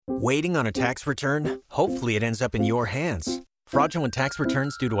Waiting on a tax return? Hopefully it ends up in your hands. Fraudulent tax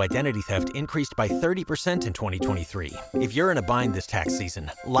returns due to identity theft increased by 30% in 2023. If you're in a bind this tax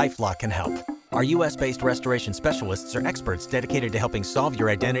season, LifeLock can help. Our U.S.-based restoration specialists are experts dedicated to helping solve your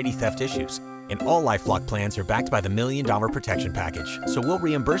identity theft issues. And all LifeLock plans are backed by the $1 Million Protection Package. So we'll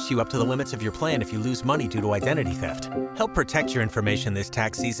reimburse you up to the limits of your plan if you lose money due to identity theft. Help protect your information this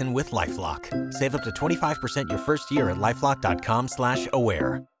tax season with LifeLock. Save up to 25% your first year at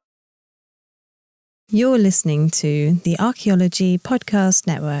LifeLock.com/aware. You're listening to the Archaeology Podcast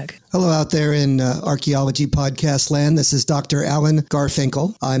Network. Hello out there in Archaeology Podcast land. This is Dr. Alan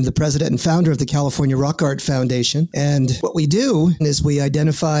Garfinkel. I'm the president and founder of the California Rock Art Foundation. And what we do is we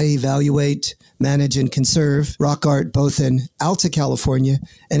identify, evaluate, manage, and conserve rock art both in Alta California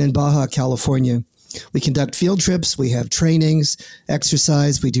and in Baja California. We conduct field trips, we have trainings,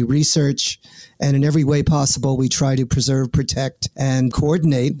 exercise, we do research, and in every way possible, we try to preserve, protect, and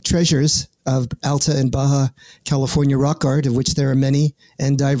coordinate treasures of Alta and Baja California rock art, of which there are many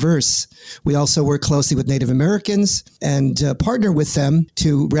and diverse. We also work closely with Native Americans and partner with them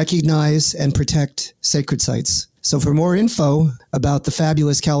to recognize and protect sacred sites. So for more info about the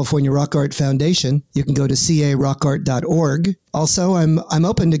fabulous California Rock Art Foundation, you can go to carockart.org. Also, I'm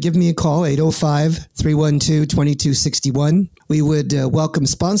open to give me a call, 805-312-2261. We would welcome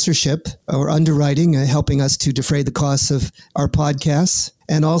sponsorship or underwriting, helping us to defray the costs of our podcasts,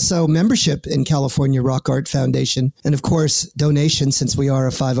 and also membership in California Rock Art Foundation. And of course, donations, since we are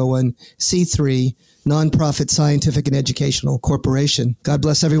a 501c3 nonprofit scientific and educational corporation. God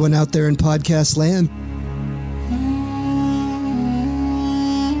bless everyone out there in podcast land.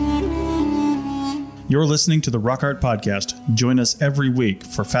 You're listening to the Rock Art Podcast. Join us every week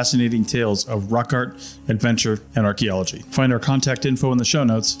for fascinating tales of rock art, adventure, and archaeology. Find our contact info in the show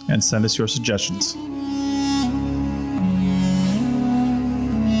notes and send us your suggestions.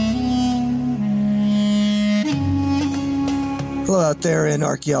 Hello out there in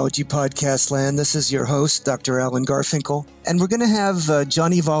Archaeology Podcast land. This is your host, Dr. Alan Garfinkel. And we're going to have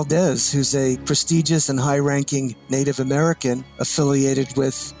Johnney Valdez, who's a prestigious and high-ranking Native American affiliated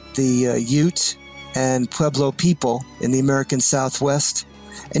with the Ute and Pueblo people in the American Southwest.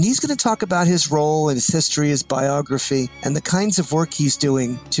 And he's going to talk about his role and his history, his biography, and the kinds of work he's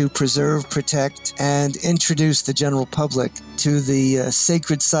doing to preserve, protect, and introduce the general public to the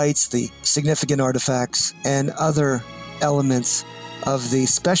sacred sites, the significant artifacts, and other elements of the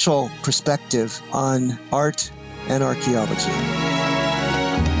special perspective on art and archaeology.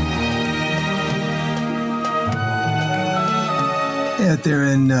 Hey out there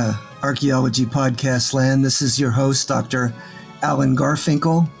in Archaeology Podcast land. This is your host, Dr. Alan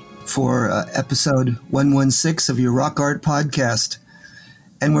Garfinkel, for episode 116 of your Rock Art Podcast.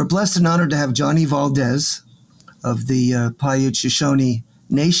 And we're blessed and honored to have Johnney Valdez of the Paiute Shoshone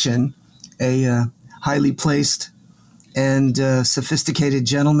Nation, a highly placed and sophisticated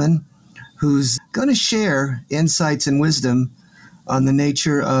gentleman who's going to share insights and wisdom on the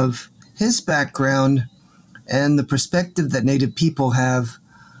nature of his background and the perspective that Native people have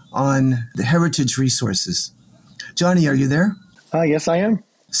on the heritage resources. Johnney, are you there? Yes, I am.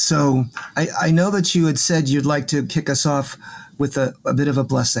 So I know that you had said you'd like to kick us off with a bit of a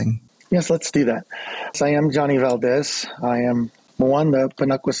blessing. Yes, let's do that. So I am Johnney Valdez. I am Mwanda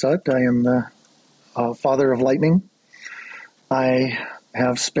Panakwasat. I am the father of lightning. I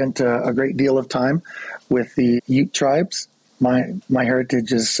have spent a great deal of time with the Ute tribes. My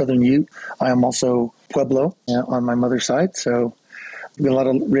heritage is Southern Ute. I am also Pueblo on my mother's side, so a lot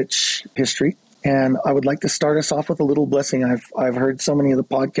of rich history. And I would like to start us off with a little blessing. I've heard so many of the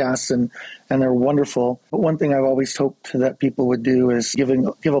podcasts and they're wonderful. But one thing I've always hoped that people would do is give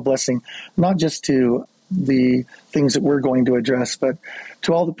a blessing, not just to the things that we're going to address, but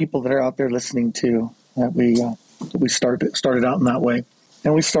to all the people that are out there listening to, that we started out in that way.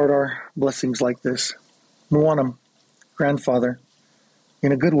 And we start our blessings like this. Mwanam, grandfather,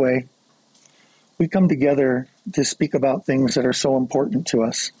 in a good way, we come together to speak about things that are so important to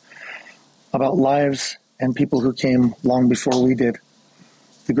us, about lives and people who came long before we did,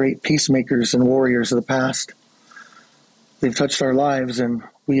 the great peacemakers and warriors of the past. They've touched our lives, and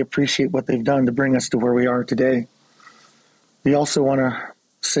we appreciate what they've done to bring us to where we are today. We also want to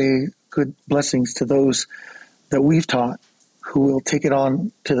say good blessings to those that we've taught, who will take it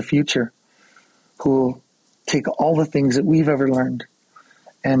on to the future, who will take all the things that we've ever learned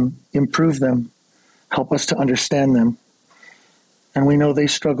and improve them, help us to understand them. And we know they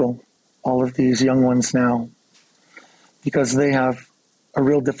struggle, all of these young ones now, because they have a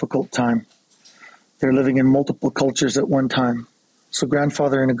real difficult time. They're living in multiple cultures at one time. So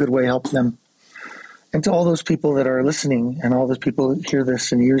grandfather, in a good way, help them. And to all those people that are listening and all those people that hear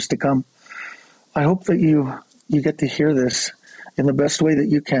this in years to come, I hope that you get to hear this in the best way that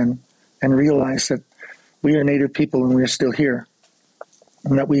you can and realize that we are Native people and we are still here,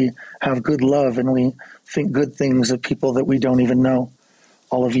 and that we have good love and we think good things of people that we don't even know.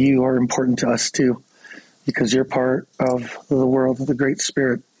 All of you are important to us too, because you're part of the world of the Great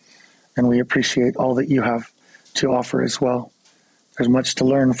Spirit, and we appreciate all that you have to offer as well. There's much to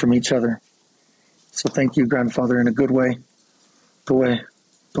learn from each other. So thank you, Grandfather, in a good way. Thank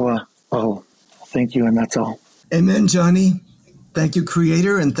you, and that's all. Amen, Johnney. Thank you,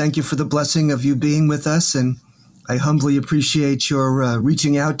 Creator, and thank you for the blessing of you being with us. And I humbly appreciate your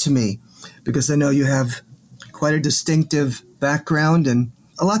reaching out to me, because I know you have quite a distinctive background and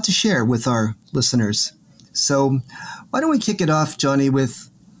a lot to share with our listeners. So why don't we kick it off, Johnney, with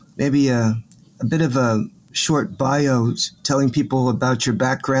maybe a bit of a short bio telling people about your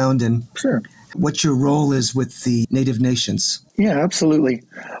background and Sure. what your role is with the Native Nations. Yeah, absolutely.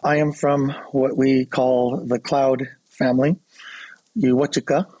 I am from what we call the Cloud family.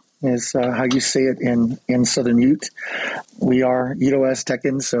 Uwachika is how you say it in Southern Ute. We are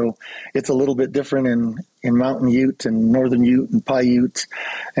Ito-Aztecan, so it's a little bit different in Mountain Ute and Northern Ute and Paiute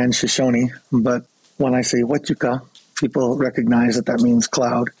and Shoshone. But when I say Wachika, people recognize that means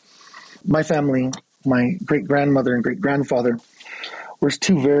cloud. My family, my great-grandmother and great-grandfather, were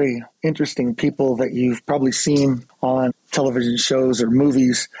two very interesting people that you've probably seen on television shows or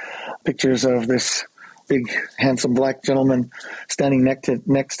movies, pictures of this big, handsome black gentleman standing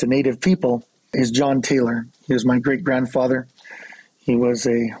next to Native people is John Taylor. He was my great-grandfather. He was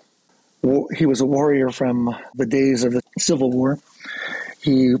a warrior from the days of the Civil War.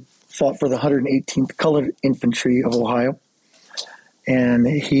 He fought for the 118th Colored Infantry of Ohio, and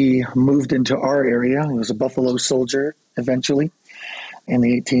he moved into our area. He was a Buffalo soldier eventually in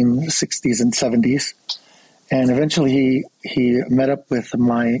the 1860s and 70s. And eventually he met up with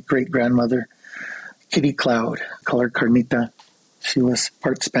my great-grandmother, Kitty Cloud, call her Carnita. She was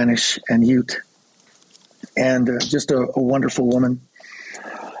part Spanish and Ute, and just a wonderful woman,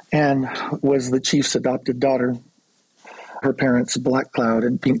 and was the chief's adopted daughter. Her parents, Black Cloud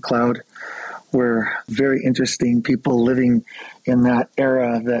and Pink Cloud, were very interesting people living in that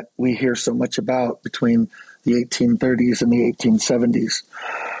era that we hear so much about between the 1830s and the 1870s.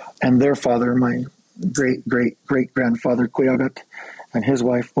 And their father, my great-great-great-grandfather, Cuyagat, and his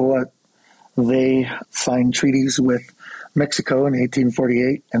wife, Oat, they signed treaties with Mexico in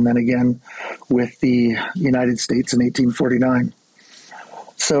 1848, and then again with the United States in 1849.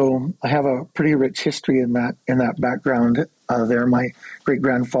 So I have a pretty rich history in that background there. My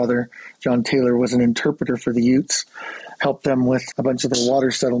great-grandfather, John Taylor, was an interpreter for the Utes, helped them with a bunch of their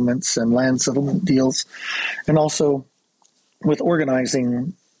water settlements and land settlement deals, and also with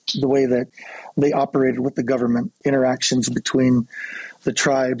organizing the way that they operated with the government, interactions between the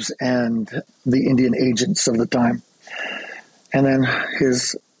tribes and the Indian agents of the time. And then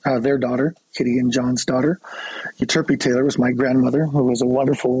their daughter, Kitty and John's daughter, Euterpe Taylor, was my grandmother, who was a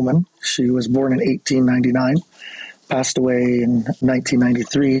wonderful woman. She was born in 1899, passed away in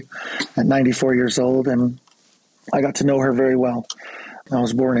 1993 at 94 years old, and I got to know her very well. I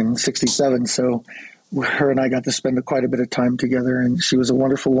was born in 67, so her and I got to spend quite a bit of time together, and she was a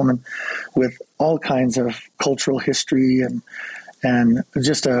wonderful woman with all kinds of cultural history and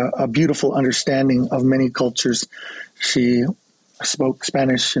just a beautiful understanding of many cultures. She spoke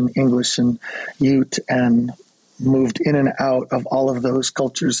Spanish and English and Ute and moved in and out of all of those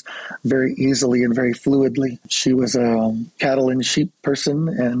cultures very easily and very fluidly. She was a cattle and sheep person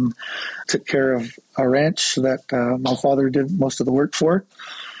and took care of a ranch that my father did most of the work for.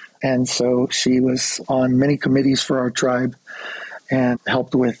 And so she was on many committees for our tribe and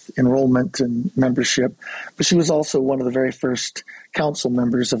helped with enrollment and membership. But she was also one of the very first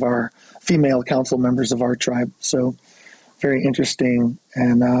female council members of our tribe. So very interesting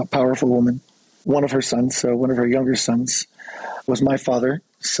and powerful woman. One of her younger sons was my father,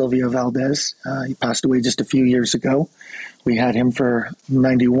 Sylvia Valdez. He passed away just a few years ago. We had him for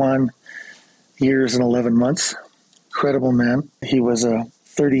 91 years and 11 months. Incredible man. He was a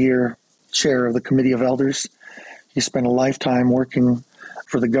 30-year chair of the Committee of Elders. He spent a lifetime working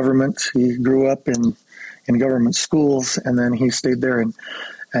for the government. He grew up in government schools, and then he stayed there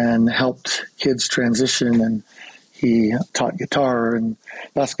and helped kids transition, and he taught guitar and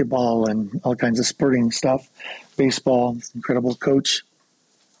basketball and all kinds of sporting stuff, baseball, incredible coach.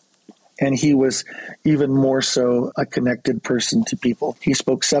 And he was even more so a connected person to people. He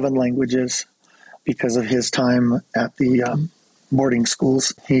spoke 7 languages because of his time at the boarding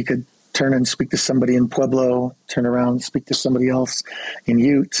schools. He could turn and speak to somebody in Pueblo, turn around, speak to somebody else in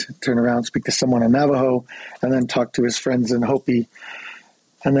Ute, turn around, speak to someone in Navajo, and then talk to his friends in Hopi,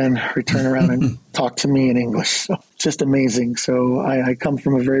 and then return around and talk to me in English. So, just amazing. So I come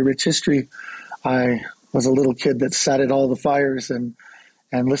from a very rich history. I was a little kid that sat at all the fires and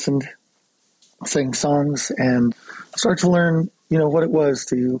listened, sang songs, and started to learn, what it was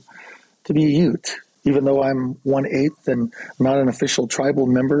to be a Ute. Even though I'm 1/8 and not an official tribal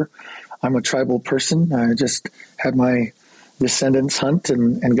member, I'm a tribal person. I just had my descendants hunt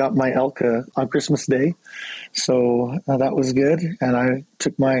and got my elk on Christmas Day. So that was good. And I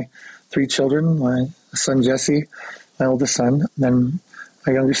took my 3 children, my son Jesse, my oldest son, then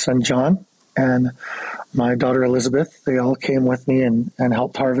my youngest son John, and my daughter Elizabeth. They all came with me and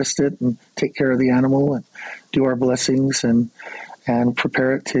helped harvest it and take care of the animal and do our blessings and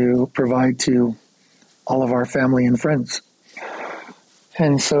prepare it to provide to all of our family and friends.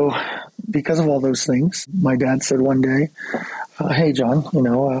 And so because of all those things, my dad said one day, hey, John,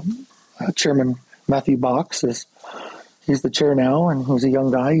 Chairman Matthew Box he's the chair now, and he's a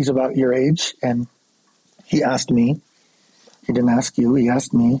young guy. He's about your age. And he asked me, he didn't ask you, he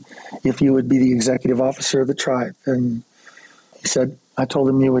asked me if you would be the executive officer of the tribe. And he said, I told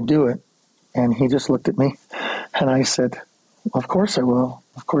him you would do it. And he just looked at me, and I said, of course I will.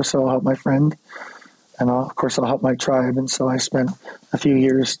 Of course I'll help my friend. And of course, I'll help my tribe. And so I spent a few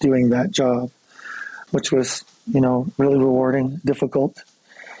years doing that job, which was, really rewarding, difficult,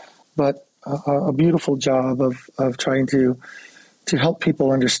 but a beautiful job of trying to help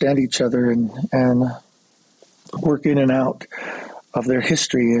people understand each other and work in and out of their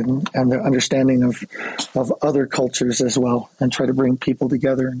history and their understanding of other cultures as well, and try to bring people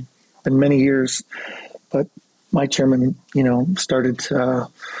together in many years. But my chairman, started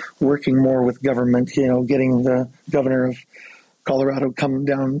working more with government, getting the governor of Colorado come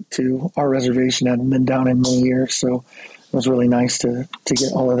down to our reservation. Hadn't been down in many years. So it was really nice to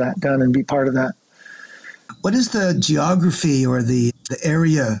get all of that done and be part of that. What is the geography or the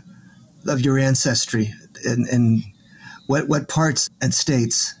area of your ancestry and what parts and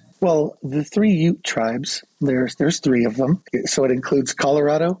states? Well, the 3 Ute tribes, there's 3 of them. So it includes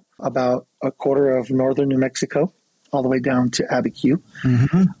Colorado, about a quarter of northern New Mexico, all the way down to Abiquiu.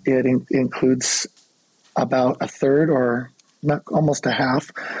 Mm-hmm. It includes about a third or not almost a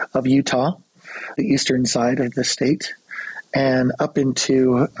half of Utah, the eastern side of the state, and up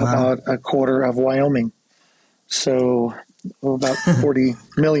into about a quarter of Wyoming. So about 40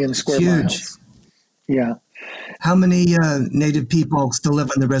 million square miles. Yeah. How many Native people still live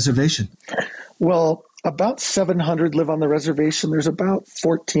on the reservation? Well, about 700 live on the reservation. There's about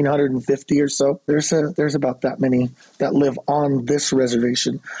 1,450 or so. There's about that many that live on this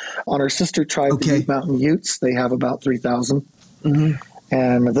reservation. On our sister tribe, the Ute Mountain Utes, they have about 3,000. Mm-hmm.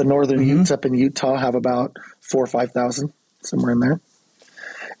 And the northern Utes up in Utah have about 4,000 or 5,000, somewhere in there.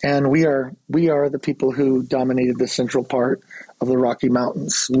 And we are the people who dominated the central part of the Rocky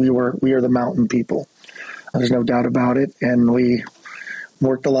Mountains. We are the mountain people. There's no doubt about it. And we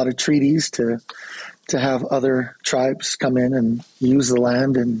worked a lot of treaties to have other tribes come in and use the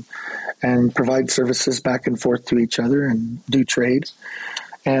land and provide services back and forth to each other and do trade.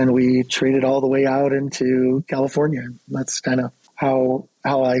 And we traded all the way out into California. That's kind of how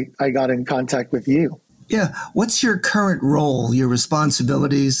I got in contact with you. Yeah. What's your current role, your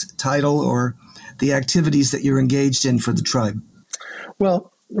responsibilities, title, or the activities that you're engaged in for the tribe?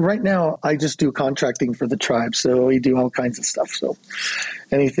 Well, right now I just do contracting for the tribe. So we do all kinds of stuff. So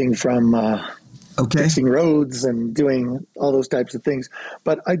anything from fixing roads and doing all those types of things.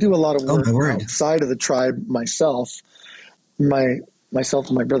 But I do a lot of work outside of the tribe myself. Myself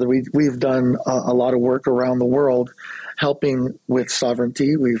and my brother, we've done a lot of work around the world helping with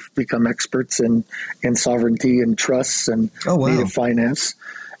sovereignty. We've become experts in sovereignty and trusts and native finance.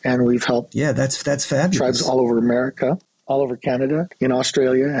 And we've helped that's fabulous. Tribes all over America, all over Canada, in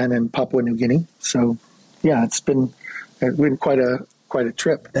Australia, and in Papua New Guinea. So, it's been quite a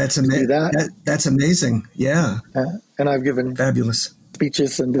trip. That's amazing. That's amazing. Yeah. And I've given fabulous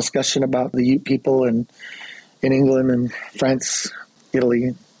speeches and discussion about the Ute people in England and France,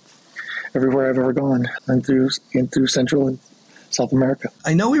 Italy, everywhere I've ever gone, and through Central and South America.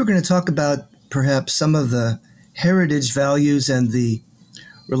 I know we were going to talk about perhaps some of the heritage values and the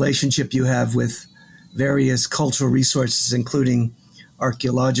relationship you have with various cultural resources, including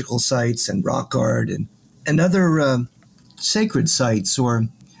archaeological sites and rock art and other sacred sites or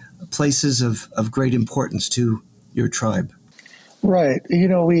places of great importance to your tribe. Right.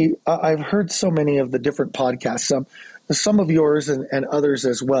 I've heard so many of the different podcasts, some of yours and others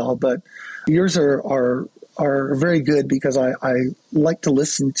as well, but yours are are very good because I like to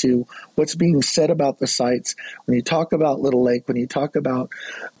listen to what's being said about the sites. When you talk about Little Lake, when you talk about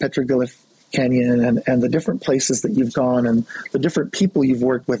Petroglyph Canyon and the different places that you've gone and the different people you've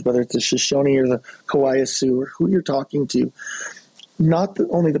worked with, whether it's the Shoshone or the Kauai Sioux or who you're talking to, not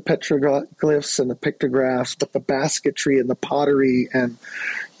only the petroglyphs and the pictographs, but the basketry and the pottery and,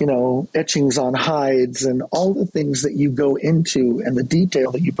 etchings on hides and all the things that you go into and the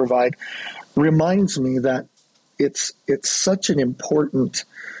detail that you provide reminds me that it's such an important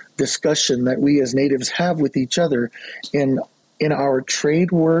discussion that we as natives have with each other in our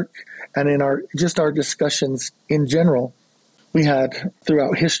trade work and in our discussions in general. We had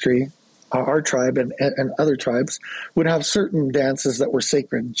throughout history, our tribe and other tribes would have certain dances that were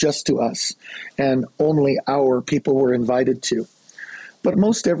sacred just to us, and only our people were invited to. But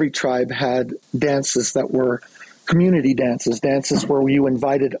most every tribe had dances that were community dances where you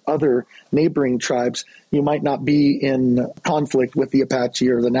invited other neighboring tribes. You might not be in conflict with the Apache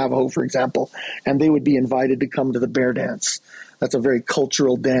or the Navajo, for example, and they would be invited to come to the bear dance. That's a very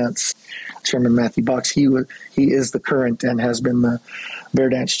cultural dance. Chairman Matthew Box, he is the current and has been the bear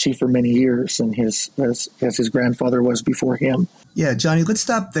dance chief for many years, and as his grandfather was before him. Yeah, Johnney, let's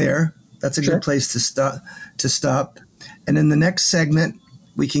stop there. That's a good place to stop. And in the next segment,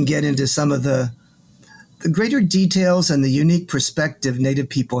 we can get into some of the greater details and the unique perspective Native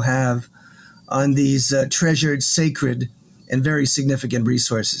people have on these treasured, sacred, and very significant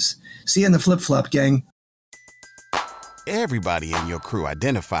resources. See you in the flip-flop, gang. Everybody in your crew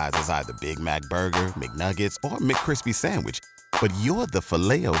identifies as either Big Mac Burger, McNuggets, or McCrispy Sandwich. But you're the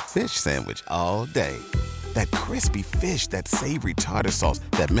Filet-O-Fish Sandwich all day. That crispy fish, that savory tartar sauce,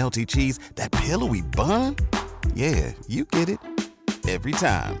 that melty cheese, that pillowy bun. Yeah, you get it. Every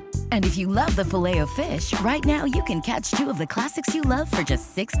time. And if you love the Filet-O-Fish, right now you can catch two of the classics you love for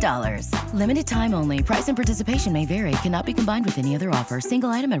just $6. Limited time only. Price and participation may vary. Cannot be combined with any other offer. Single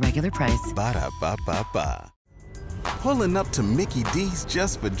item at regular price. Ba-da-ba-ba-ba. Pulling up to Mickey D's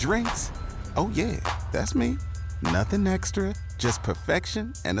just for drinks? Oh yeah, that's me. Nothing extra, just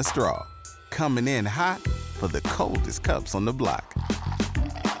perfection and a straw. Coming in hot for the coldest cups on the block.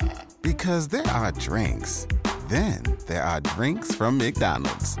 Because there are drinks. Then there are drinks from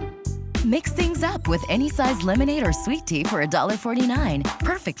McDonald's. Mix things up with any size lemonade or sweet tea for $1.49.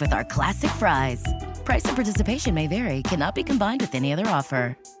 Perfect with our classic fries. Price and participation may vary. Cannot be combined with any other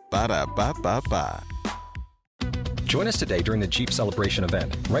offer. Ba-da-ba-ba-ba. Join us today during the Jeep Celebration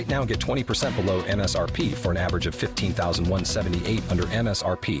event. Right now, get 20% below MSRP for an average of $15,178 under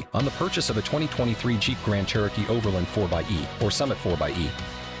MSRP on the purchase of a 2023 Jeep Grand Cherokee Overland 4xE or Summit 4xE.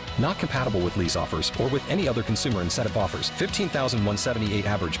 Not compatible with lease offers or with any other consumer incentive offers. $15,178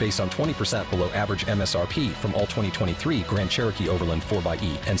 average based on 20% below average MSRP from all 2023 Grand Cherokee Overland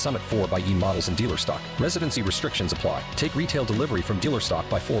 4xE and Summit 4xE models in dealer stock. Residency restrictions apply. Take retail delivery from dealer stock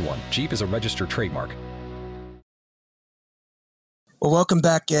by 4/1. Jeep is a registered trademark. Well, welcome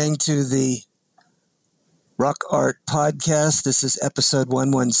back, gang, to the Rock Art Podcast. This is episode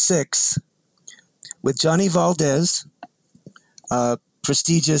 116 with Johnney Valdez,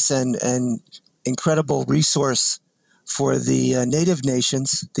 prestigious and incredible resource for the Native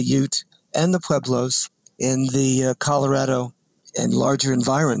nations, the Ute and the Pueblos in the Colorado and larger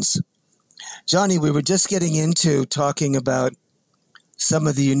environs. Johnney, we were just getting into talking about some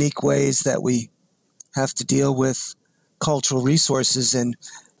of the unique ways that we have to deal with cultural resources and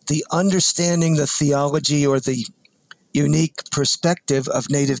the understanding the theology or the unique perspective of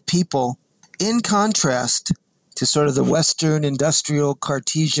Native people in contrast to sort of the Western industrial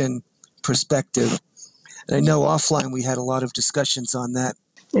Cartesian perspective. And I know offline we had a lot of discussions on that.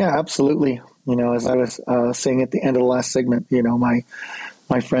 Yeah, absolutely. As I was saying at the end of the last segment,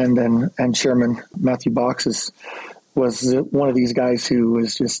 my friend and chairman Matthew Box was one of these guys who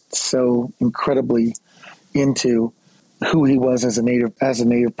was just so incredibly into who he was as a native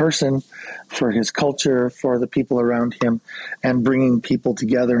person, for his culture, for the people around him, and bringing people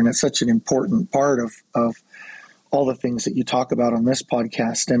together. And it's such an important part of all the things that you talk about on this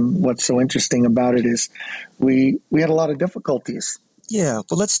podcast. And what's so interesting about it is we had a lot of difficulties. Yeah,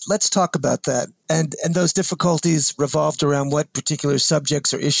 well, let's talk about that. And those difficulties revolved around what particular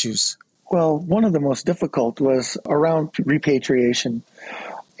subjects or issues? Well, one of the most difficult was around repatriation.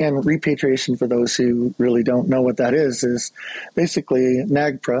 And repatriation, for those who really don't know what that is basically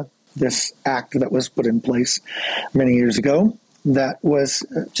NAGPRA, this act that was put in place many years ago, that was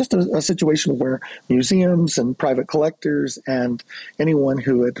just a situation where museums and private collectors and anyone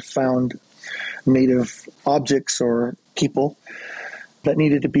who had found Native objects or people that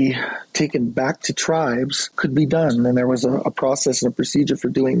needed to be taken back to tribes could be done. And there was a process and a procedure for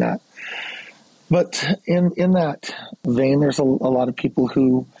doing that. But in that vein, there's a lot of people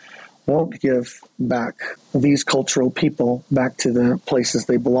who won't give back these cultural people back to the places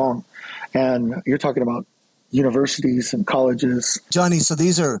they belong. And you're talking about universities and colleges. Johnney,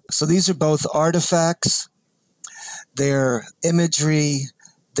 so these are both artifacts, they're imagery,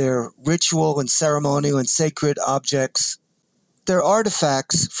 they're ritual and ceremonial and sacred objects. They're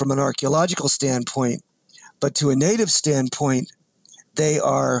artifacts from an archaeological standpoint, but to a native standpoint, they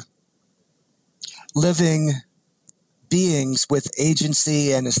are living beings with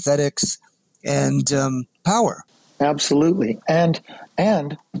agency and aesthetics and power. Absolutely. And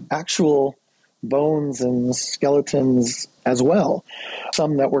actual bones and skeletons as well.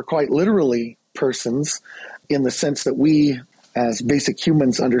 Some that were quite literally persons in the sense that we as basic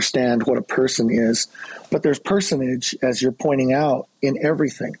humans understand what a person is. But there's personage, as you're pointing out, in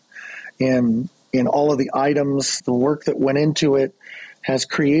everything. In all of the items, the work that went into it has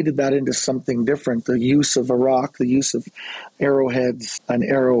created that into something different. The use of a rock, the use of arrowheads, an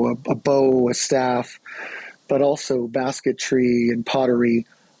arrow, a bow, a staff, but also basketry and pottery.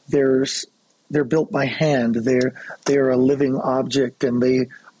 They're built by hand. They're a living object, and they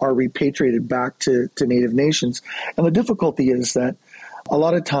are repatriated back to native nations. And the difficulty is that a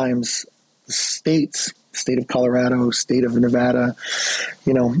lot of times states, state of Colorado, state of Nevada,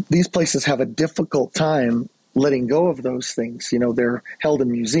 these places have a difficult time letting go of those things. They're held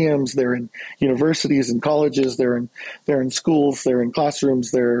in museums, they're in universities and colleges, they're in schools, they're in classrooms,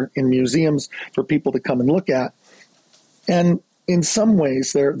 they're in museums for people to come and look at. And in some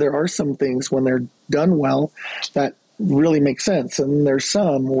ways, there are some things when they're done well that really make sense. And there's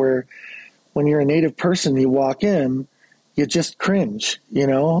some where when you're a native person, you walk in, you just cringe,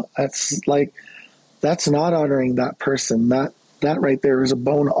 That's not honoring that person. That right there is a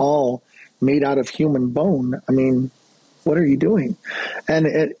bone all made out of human bone. I mean, what are you doing? And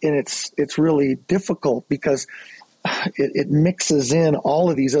it's really difficult because it mixes in all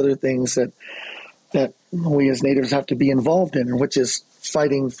of these other things that we as natives have to be involved in, which is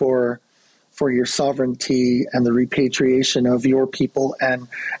fighting for your sovereignty and the repatriation of your people and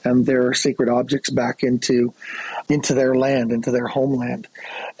their sacred objects back into their land, into their homeland.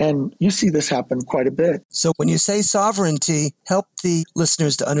 And you see this happen quite a bit. So when you say sovereignty, help the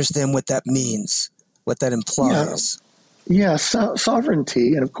listeners to understand what that means, what that implies. Yeah,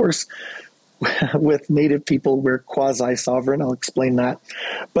 sovereignty. And of course, with native people, we're quasi-sovereign. I'll explain that.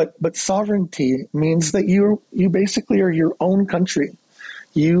 But sovereignty means that you basically are your own country.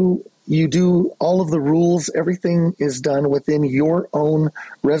 You do all of the rules. Everything is done within your own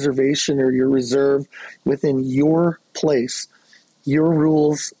reservation or your reserve, within your place. Your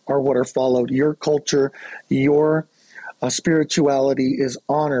rules are what are followed. Your culture, your spirituality is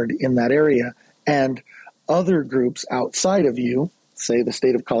honored in that area. And other groups outside of you, say the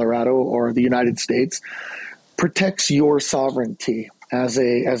state of Colorado or the United States, protects your sovereignty as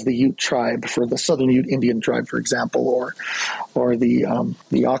the Ute tribe, for the Southern Ute Indian tribe, for example, or the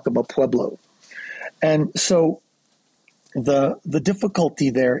Acoma Pueblo. And so the difficulty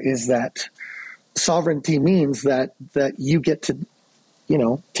there is that sovereignty means that you get to,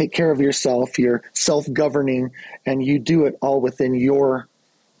 take care of yourself, you're self-governing, and you do it all within your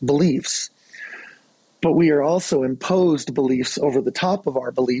beliefs. But we are also imposed beliefs over the top of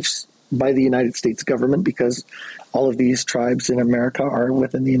our beliefs by the United States government, because all of these tribes in America are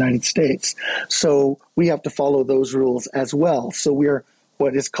within the United States. So we have to follow those rules as well. So we're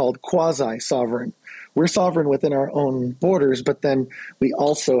what is called quasi-sovereign. We're sovereign within our own borders, but then we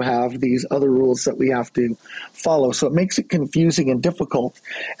also have these other rules that we have to follow. So it makes it confusing and difficult.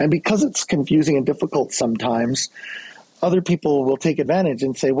 And because it's confusing and difficult sometimes, other people will take advantage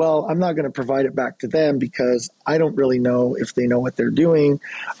and say, well, I'm not going to provide it back to them because I don't really know if they know what they're doing.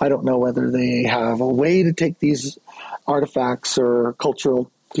 I don't know whether they have a way to take these artifacts or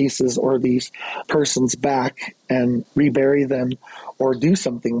cultural pieces or these persons back and rebury them or do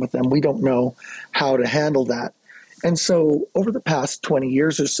something with them. We don't know how to handle that. And so over the past 20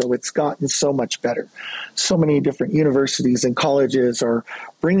 years or so, it's gotten so much better. So many different universities and colleges are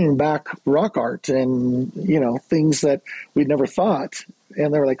bringing back rock art and, things that we'd never thought.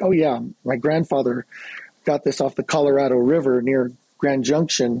 And they were like, oh, yeah, my grandfather got this off the Colorado River near Grand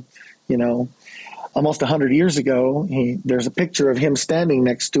Junction, almost 100 years ago. There's a picture of him standing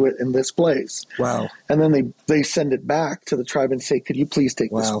next to it in this place. Wow. And then they send it back to the tribe and say, could you please take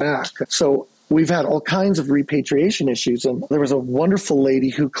this back? So we've had all kinds of repatriation issues. And there was a wonderful lady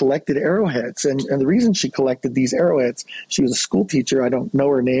who collected arrowheads. And the reason she collected these arrowheads, she was a school teacher. I don't know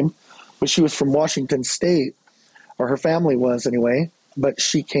her name, but she was from Washington State, or her family was anyway. But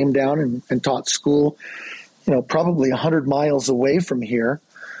she came down and taught school, probably 100 miles away from here.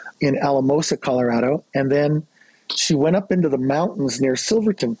 in Alamosa, Colorado, and then she went up into the mountains near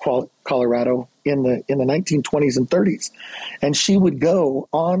Silverton, Colorado in the 1920s and 30s. And she would go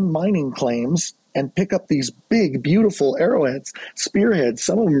on mining claims and pick up these big, beautiful arrowheads, spearheads,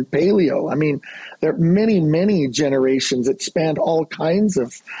 some of them paleo. I mean, there are many, many generations. It spanned all kinds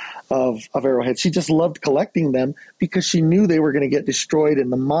of arrowheads. She just loved collecting them because she knew they were going to get destroyed in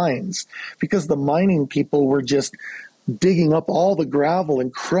the mines, because the mining people were just digging up all the gravel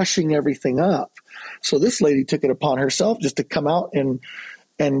and crushing everything up. So this lady took it upon herself just to come out and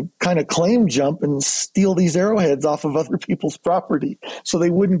kind of claim jump and steal these arrowheads off of other people's property so they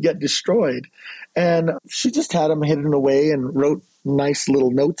wouldn't get destroyed. And she just had them hidden away and wrote nice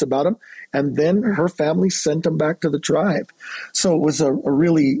little notes about them. And then her family sent them back to the tribe. So it was a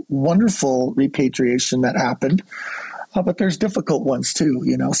really wonderful repatriation that happened. But there's difficult ones too.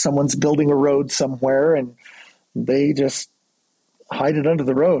 You know, someone's building a road somewhere and they just hide it under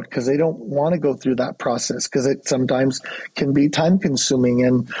the road because they don't want to go through that process, because it sometimes can be time consuming,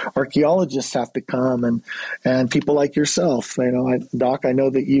 and archaeologists have to come and people like yourself. You know, Doc, I know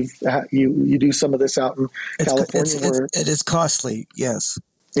that you do some of this out in California. It is costly, yes.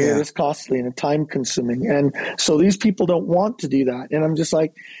 It is costly and time consuming. And so these people don't want to do that. And I'm just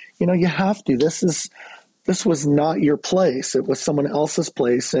like, you know, you have to. This was not your place. It was someone else's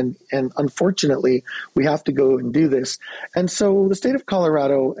place. And unfortunately, we have to go and do this. And so the state of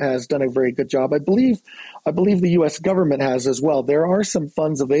Colorado has done a very good job. I believe the U.S. government has as well. There are some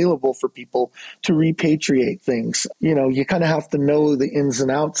funds available for people to repatriate things. You know, you kind of have to know the ins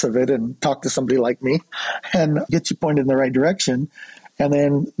and outs of it and talk to somebody like me and get you pointed in the right direction. And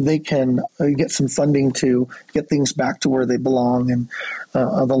then they can get some funding to get things back to where they belong, and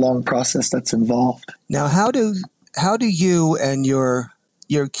the long process that's involved. Now, how do you and your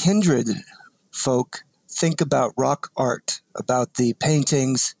kindred folk think about rock art, about the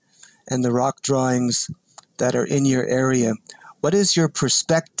paintings and the rock drawings that are in your area? What is your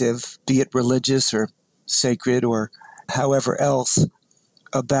perspective, be it religious or sacred or however else,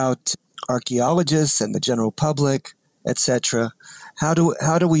 about archaeologists and the general public, etc.? How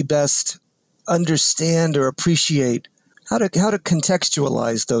do we best understand or appreciate how to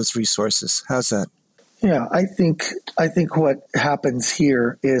contextualize those resources? How's that? Yeah, I think what happens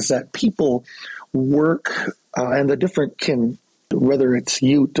here is that people work, and the different whether it's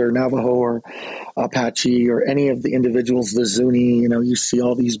Ute or Navajo or Apache or any of the individuals, the Zuni, you know, you see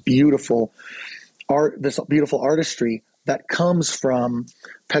all these beautiful art, this beautiful artistry that comes from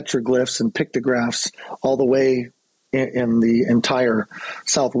petroglyphs and pictographs all the way in the entire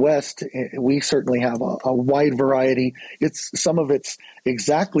Southwest. We certainly have a wide variety. Some of it's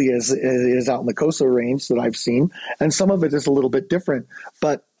exactly as it is out in the Coastal Range that I've seen, and some of it is a little bit different.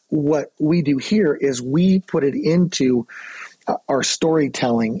 But what we do here is we put it into our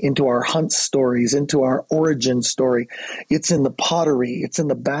storytelling, into our hunt stories, into our origin story. It's in the pottery, it's in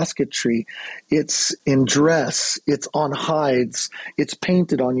the basketry, it's in dress, it's on hides, it's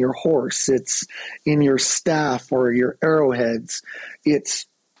painted on your horse, it's in your staff or your arrowheads. It's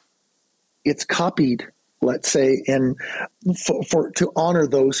copied, let's say, and to honor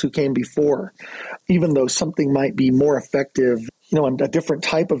those who came before. Even though something might be more effective, you know, a different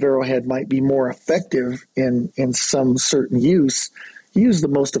type of arrowhead might be more effective in some certain use the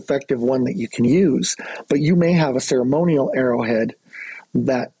most effective one that you can use. But you may have a ceremonial arrowhead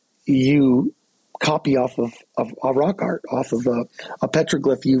that you copy off of a rock art, off of a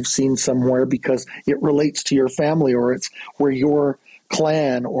petroglyph you've seen somewhere because it relates to your family, or it's where your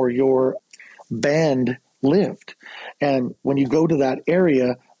clan or your band lived. And when you go to that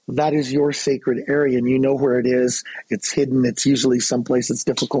area, that is your sacred area, and you know where it is. It's hidden. It's usually someplace it's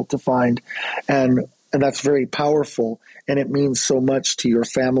difficult to find. And that's very powerful, and it means so much to your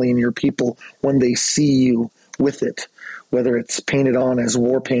family and your people when they see you with it, whether it's painted on as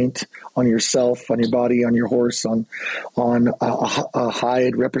war paint on yourself, on your body, on your horse, on a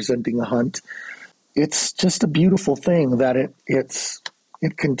hide representing a hunt. It's just a beautiful thing that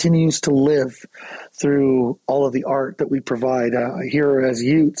it continues to live through all of the art that we provide here as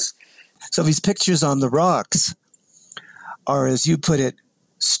Utes. So these pictures on the rocks are, as you put it,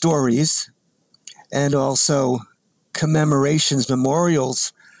 stories and also commemorations,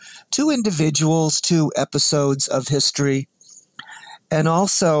 memorials to individuals, to episodes of history. And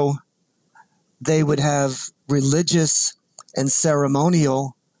also they would have religious and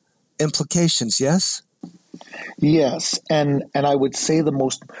ceremonial implications, yes? Yes, and I would say the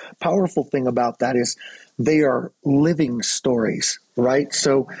most powerful thing about that is they are living stories, right?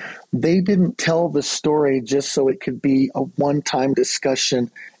 So they didn't tell the story just so it could be a one-time discussion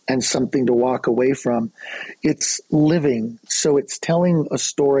and something to walk away from. It's living. So it's telling a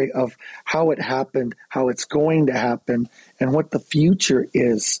story of how it happened, how it's going to happen, and what the future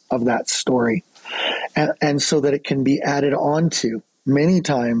is of that story. And so that it can be added on to. Many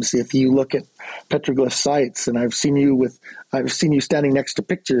times, if you look at petroglyph sites, and I've seen you standing next to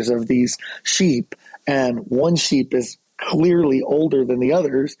pictures of these sheep, and one sheep is clearly older than the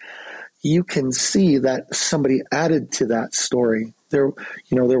others, you can see that somebody added to that story. There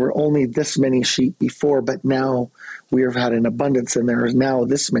were only this many sheep before, but now we have had an abundance, and there is now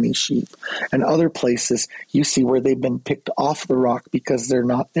this many sheep. And other places you see where they've been picked off the rock because they're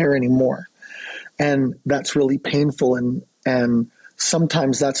not there anymore. And that's really painful, and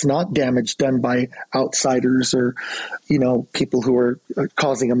sometimes that's not damage done by outsiders or, people who are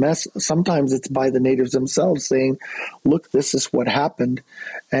causing a mess. Sometimes it's by the natives themselves saying, look, this is what happened,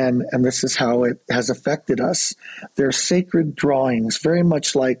 and this is how it has affected us. They're sacred drawings, very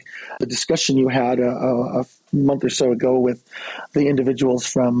much like the discussion you had a month or so ago with the individuals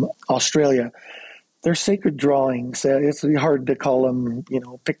from Australia. They're sacred drawings. It's hard to call them,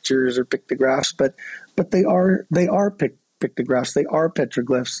 pictures or pictographs, but they are pictographs. They are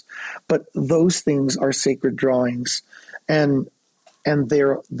petroglyphs, but those things are sacred drawings, and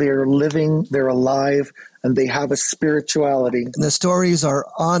they're living, they're alive, and they have a spirituality. And the stories are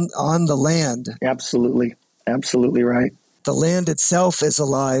on the land. Absolutely right. The land itself is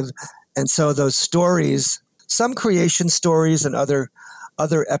alive, and so those stories, some creation stories and other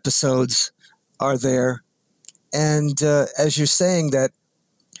episodes are there. And as you're saying that,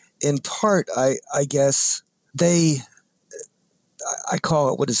 in part, I guess I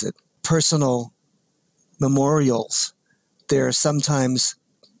call it, personal memorials. They're sometimes,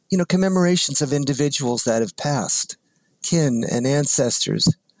 commemorations of individuals that have passed, kin and ancestors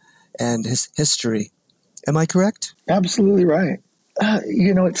and history. Am I correct? Absolutely right.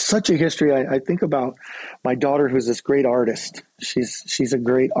 It's such a history. I think about my daughter, who's this great artist. She's a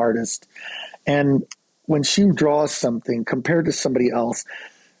great artist. And when she draws something compared to somebody else,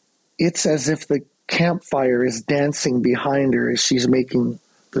 it's as if the campfire is dancing behind her as she's making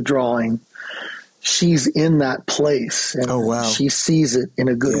the drawing. She's in that place, and she sees it in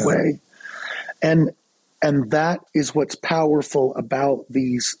a good way. And that is what's powerful about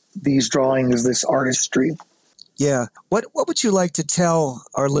these drawings, this artistry. Yeah. What would you like to tell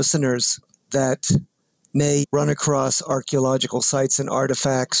our listeners that may run across archaeological sites and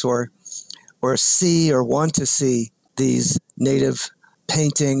artifacts or see or want to see these native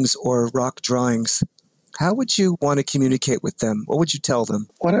paintings or rock drawings? How would you want to communicate with them? What would you tell them?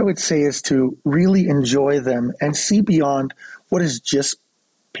 What I would say is to really enjoy them and see beyond what is just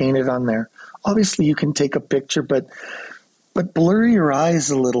painted on there. Obviously, you can take a picture, but blur your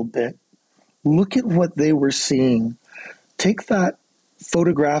eyes a little bit. Look at what they were seeing. Take that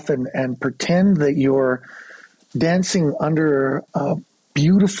photograph and pretend that you're dancing under a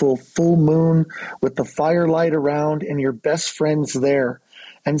beautiful full moon with the firelight around and your best friend's there,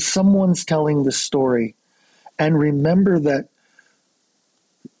 and someone's telling the story. And remember that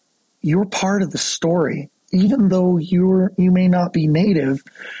you're part of the story. Even though you may not be native,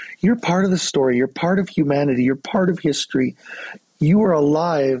 you're part of the story. You're part of humanity. You're part of history. You are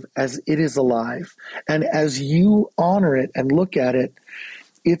alive as it is alive. And as you honor it and look at it,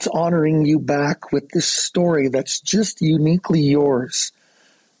 it's honoring you back with this story that's just uniquely yours.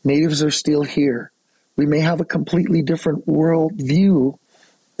 Natives are still here. We may have a completely different world view,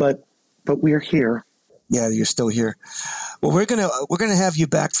 but we're here. Yeah, you're still here. Well, we're gonna have you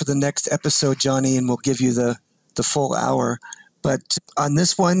back for the next episode, Johnney, and we'll give you the full hour. But on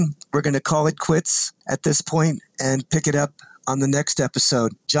this one, we're going to call it quits at this point and pick it up on the next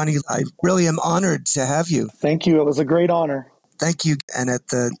episode. Johnney, I really am honored to have you. Thank you. It was a great honor. Thank you. And at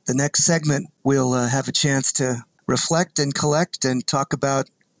the next segment, we'll have a chance to reflect and collect and talk about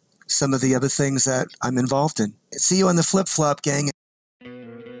some of the other things that I'm involved in. See you on the flip-flop, gang.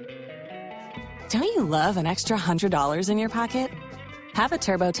 Don't you love an extra $100 in your pocket? Have a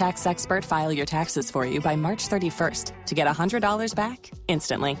TurboTax expert file your taxes for you by March 31st to get $100 back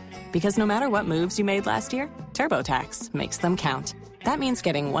instantly. Because no matter what moves you made last year, TurboTax makes them count. That means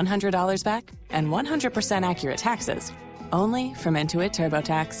getting $100 back and 100% accurate taxes, only from Intuit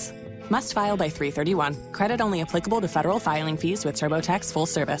TurboTax. Must file by 3/31. Credit only applicable to federal filing fees with TurboTax full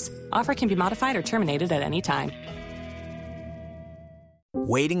service. Offer can be modified or terminated at any time.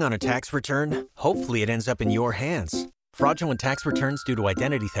 Waiting on a tax return? Hopefully it ends up in your hands. Fraudulent tax returns due to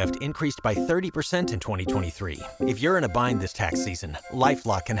identity theft increased by 30% in 2023. If you're in a bind this tax season,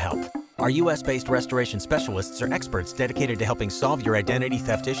 LifeLock can help. Our U.S.-based restoration specialists are experts dedicated to helping solve your identity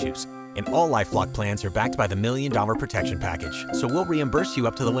theft issues. And all LifeLock plans are backed by the $1 Million Protection Package. So we'll reimburse you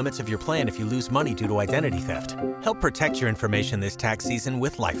up to the limits of your plan if you lose money due to identity theft. Help protect your information this tax season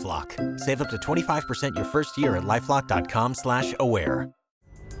with LifeLock. Save up to 25% your first year at LifeLock.com/aware.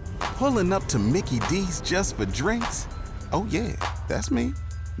 Pulling up to Mickey D's just for drinks? Oh yeah, that's me.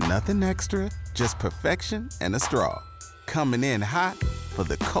 Nothing extra, just perfection and a straw. Coming in hot for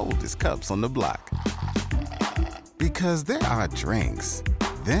the coldest cups on the block. Because there are drinks.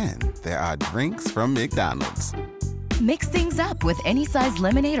 Then there are drinks from McDonald's. Mix things up with any size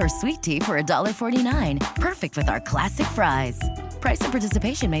lemonade or sweet tea for $1.49. Perfect with our classic fries. Price and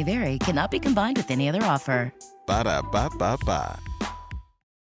participation may vary. Cannot be combined with any other offer. Ba-da-ba-ba-ba.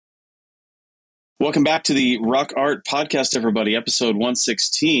 Welcome back to the Rock Art Podcast, everybody, episode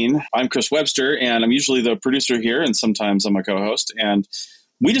 116. I'm Chris Webster, and I'm usually the producer here, and sometimes I'm a co-host. And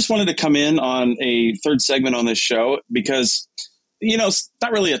we just wanted to come in on a third segment on this show because, it's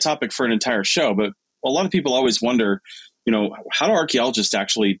not really a topic for an entire show, but a lot of people always wonder, how do archaeologists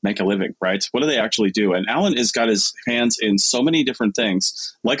actually make a living, right? What do they actually do? And Alan has got his hands in so many different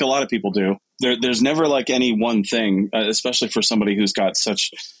things, like a lot of people do. There's never like any one thing, especially for somebody who's got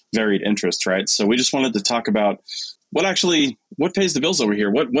such varied interests, right? So we just wanted to talk about what pays the bills over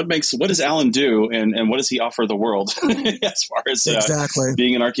here. What does Alan do, and what does he offer the world as far as exactly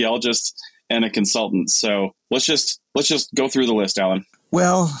being an archaeologist and a consultant? So let's just go through the list, Alan.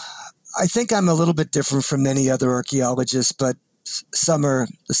 Well, I think I'm a little bit different from many other archaeologists, but some are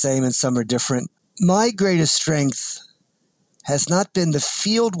the same and some are different. My greatest strength has not been the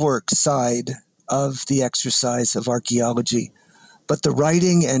fieldwork side of the exercise of archaeology, but the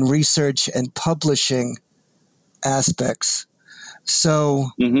writing and research and publishing aspects.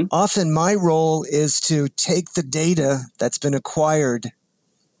 So often my role is to take the data that's been acquired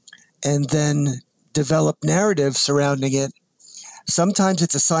and then develop narrative surrounding it. Sometimes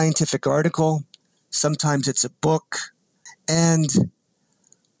it's a scientific article, sometimes it's a book, and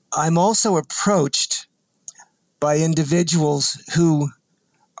I'm also approached by individuals who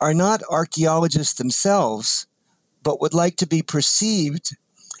are not archaeologists themselves, but would like to be perceived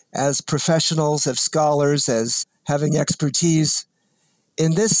as professionals, as scholars, as having expertise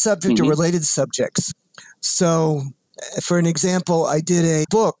in this subject or related subjects. So, for an example, I did a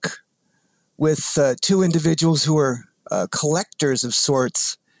book with two individuals who are collectors of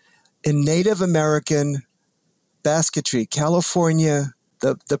sorts in Native American basketry, California,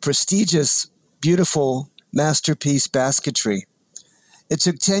 the prestigious, beautiful masterpiece basketry. It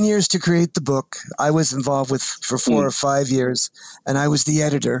took 10 years to create the book. I was involved with for 4 or 5 years, and I was the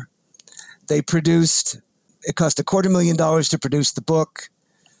editor. It cost $250,000 to produce the book,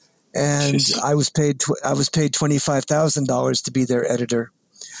 and I was paid $25,000 to be their editor.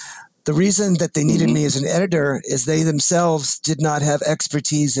 The reason that they needed me as an editor is they themselves did not have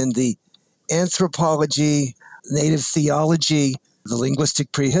expertise in the anthropology, native theology, the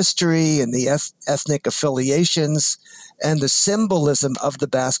linguistic prehistory, and the ethnic affiliations, and the symbolism of the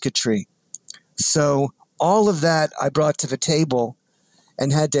basketry. So all of that I brought to the table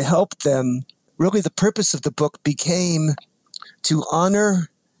and had to help them. Really, the purpose of the book became to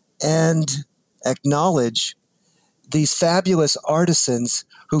honor and acknowledge these fabulous artisans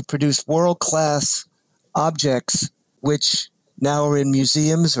who produced world-class objects, which now are in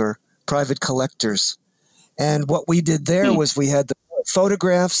museums or private collectors. And what we did there was we had the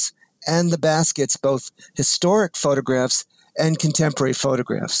photographs and the baskets, both historic photographs and contemporary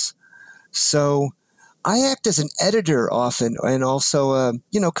photographs. So I act as an editor often, and also,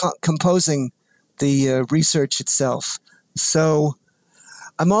 composing the research itself. So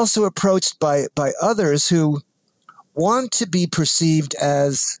I'm also approached by others who want to be perceived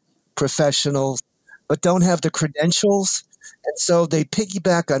as professionals, but don't have the credentials. And so they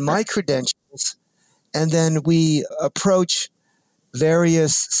piggyback on my credentials, and then we approach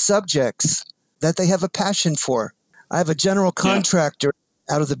various subjects that they have a passion for. I have a general contractor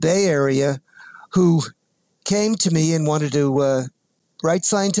out of the Bay Area who came to me and wanted to write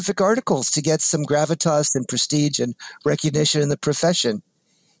scientific articles to get some gravitas and prestige and recognition in the profession.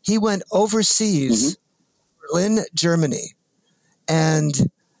 He went overseas, Berlin, Germany,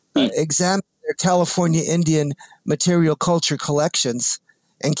 and examined their California Indian material culture collections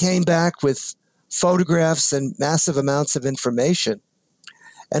and came back with photographs and massive amounts of information.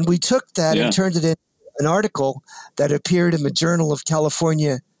 And we took that and turned it into an article that appeared in the Journal of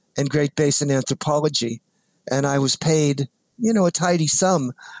California and Great Basin Anthropology. And I was paid, a tidy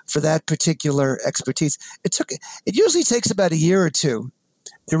sum for that particular expertise. It usually takes about a year or two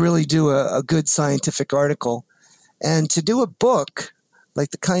to really do a good scientific article. And to do a book,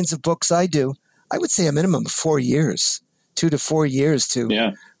 like the kinds of books I do, I would say a minimum of 4 years, 2 to 4 years to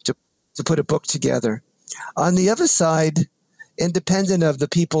to put a book together. On the other side, independent of the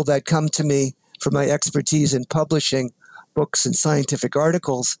people that come to me for my expertise in publishing books and scientific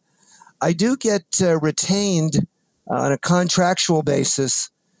articles, I do get retained on a contractual basis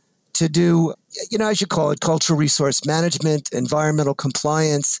to do, I should call it cultural resource management, environmental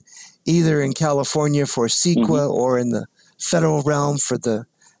compliance, either in California for CEQA or in the federal realm for the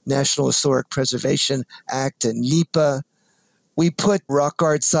National Historic Preservation Act and NEPA. We put rock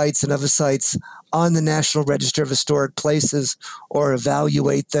art sites and other sites on the National Register of Historic Places or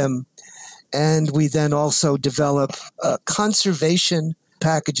evaluate them. And we then also develop conservation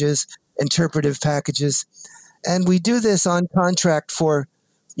packages, interpretive packages. And we do this on contract for,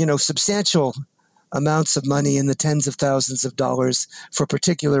 substantial amounts of money in the tens of thousands of dollars for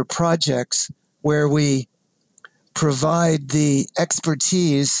particular projects where we provide the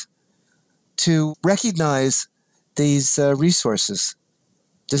expertise to recognize these resources.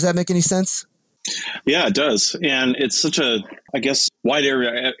 Does that make any sense? Yeah, it does. And it's such a, wide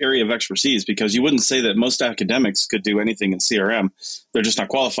area of expertise, because you wouldn't say that most academics could do anything in CRM. They're just not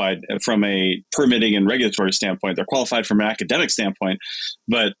qualified from a permitting and regulatory standpoint. They're qualified from an academic standpoint,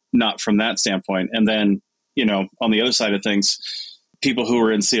 but not from that standpoint. And then, on the other side of things, people who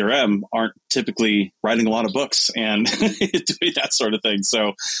are in CRM aren't typically writing a lot of books and doing that sort of thing.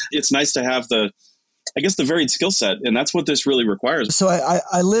 So it's nice to have the varied skill set. And that's what this really requires. So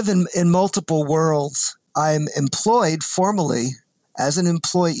I live in multiple worlds. I'm employed formally as an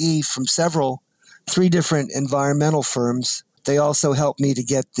employee from 3 different environmental firms. They also help me to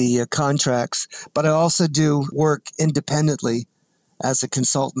get the contracts, but I also do work independently as a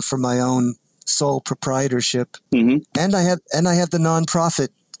consultant for my own sole proprietorship. Mm-hmm. And I have the nonprofit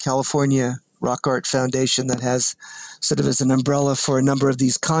California Rock Art Foundation that has sort of as an umbrella for a number of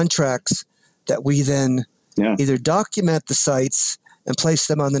these contracts that we then either document the sites and place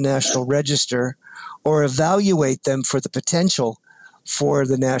them on the National Register, or evaluate them for the potential for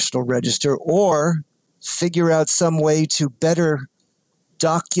the National Register, or figure out some way to better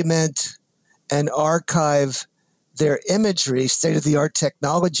document and archive their imagery, state-of-the-art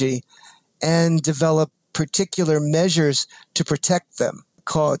technology, and develop particular measures to protect them,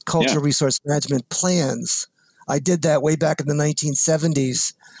 called cultural resource management plans. I did that way back in the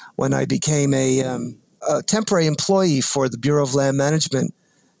 1970s when I became a temporary employee for the Bureau of Land Management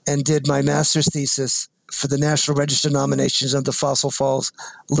and did my master's thesis for the National Register nominations of the Fossil Falls,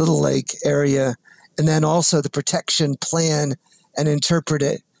 Little Lake area, and then also the protection plan and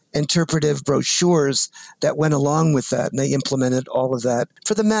interpretive brochures that went along with that. And they implemented all of that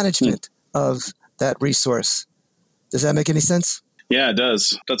for the management of that resource. Does that make any sense? Yeah, it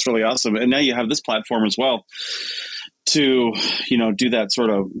does. That's really awesome. And now you have this platform as well to, do that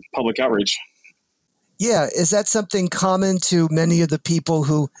sort of public outreach. Yeah. Is that something common to many of the people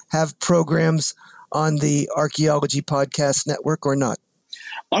who have programs on the Archaeology Podcast Network or not?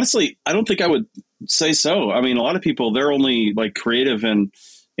 Honestly, I don't think I would say so. I mean, a lot of people, they're only like creative and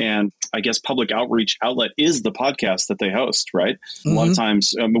I guess public outreach outlet is the podcast that they host, right? Mm-hmm. A lot of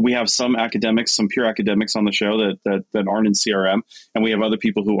times we have some academics, some pure academics on the show that aren't in CRM, and we have other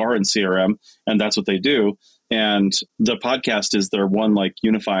people who are in CRM, and that's what they do. And the podcast is their one like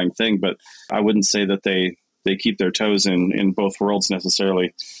unifying thing, but I wouldn't say that they keep their toes in both worlds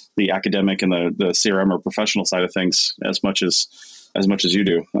necessarily, the academic and the CRM or professional side of things as much as you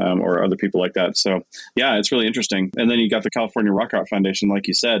do, or other people like that. So yeah, it's really interesting. And then you got the California Rock Art Foundation, like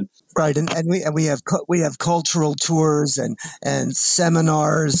you said. Right. And we have cultural tours and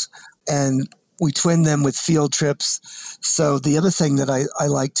seminars, and we twin them with field trips. So the other thing that I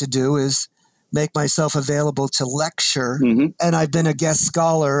like to do is make myself available to lecture. Mm-hmm. And I've been a guest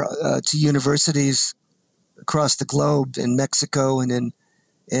scholar to universities across the globe, in Mexico and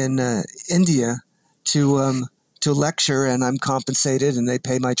in India, to lecture, and I'm compensated, and they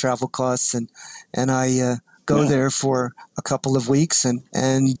pay my travel costs, and I go there for a couple of weeks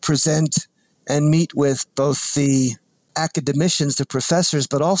and present and meet with both the academicians, the professors,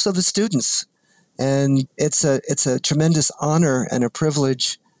 but also the students. And it's a tremendous honor and a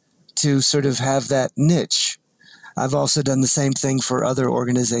privilege to sort of have that niche. I've also done the same thing for other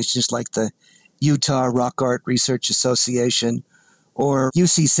organizations like the Utah Rock Art Research Association, or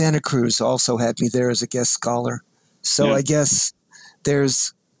UC Santa Cruz also had me there as a guest scholar. So I guess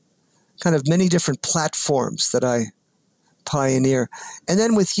there's kind of many different platforms that I pioneer. And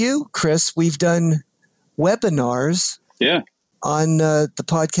then with you, Chris, we've done webinars on the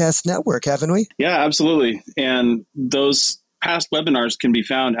podcast network, haven't we? Yeah, absolutely. And those past webinars can be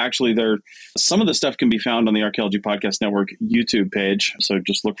found. Actually, some of the stuff can be found on the Archaeology Podcast Network YouTube page. So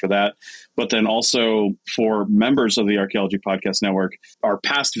just look for that. But then also for members of the Archaeology Podcast Network, our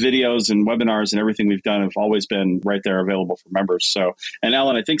past videos and webinars and everything we've done have always been right there available for members. So, and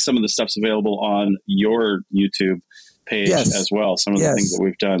Alan, I think some of the stuff's available on your YouTube page as well. Some of the things that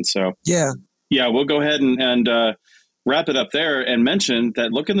we've done. So yeah, we'll go ahead and wrap it up there and mention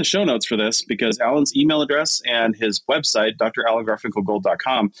that look in the show notes for this, because Alan's email address and his website,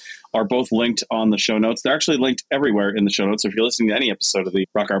 dralangarfinkelgold.com, are both linked on the show notes. They're actually linked everywhere in the show notes. So if you're listening to any episode of the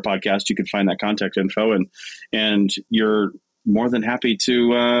Rock Art Podcast, you can find that contact info, and you're more than happy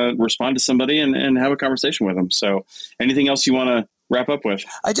to respond to somebody and have a conversation with them. So anything else you want to wrap up with?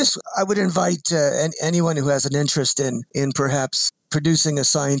 I would invite anyone who has an interest in perhaps producing a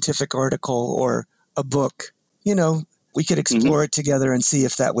scientific article or a book. We could explore it together and see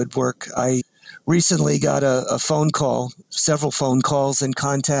if that would work. I recently got a phone call, several phone calls and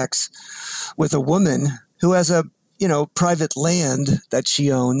contacts with a woman who has a, private land that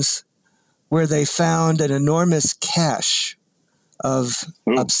she owns, where they found an enormous cache of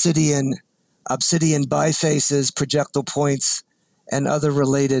obsidian bifaces, projectile points, and other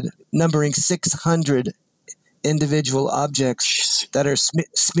related, numbering 600 individual objects that are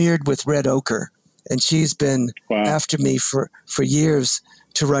smeared with red ochre. And she's been after me for years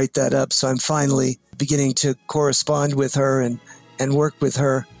to write that up. So I'm finally beginning to correspond with her and work with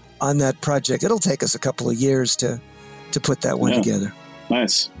her on that project. It'll take us a couple of years to put that one together.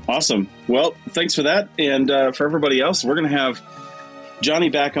 Nice. Awesome. Well, thanks for that. And for everybody else, we're going to have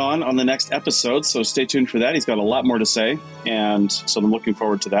Johnney back on the next episode. So stay tuned for that. He's got a lot more to say. And so I'm looking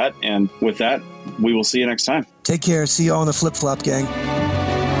forward to that. And with that, we will see you next time. Take care. See you all on the flip-flop, gang.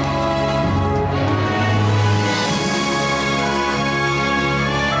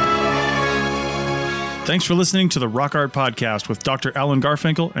 Thanks for listening to the Rock Art Podcast with Dr. Alan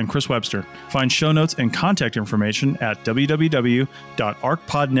Garfinkel and Chris Webster. Find show notes and contact information at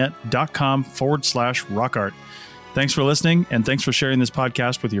www.arcpodnet.com/rockart. Thanks for listening, and thanks for sharing this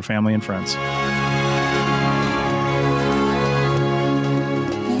podcast with your family and friends.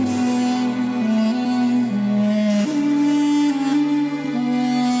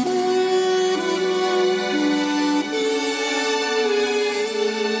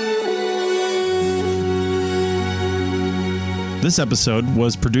 This episode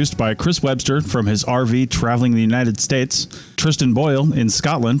was produced by Chris Webster from his RV traveling the United States, Tristan Boyle in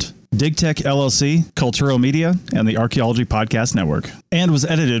Scotland, DigTech LLC, Culturo Media, and the Archaeology Podcast Network, and was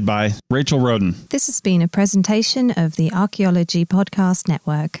edited by Rachel Roden. This has been a presentation of the Archaeology Podcast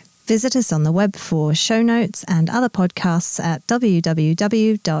Network. Visit us on the web for show notes and other podcasts at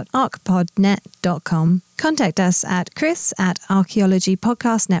www.arcpodnet.com. Contact us at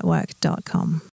chris@archaeologypodcastnetwork.com.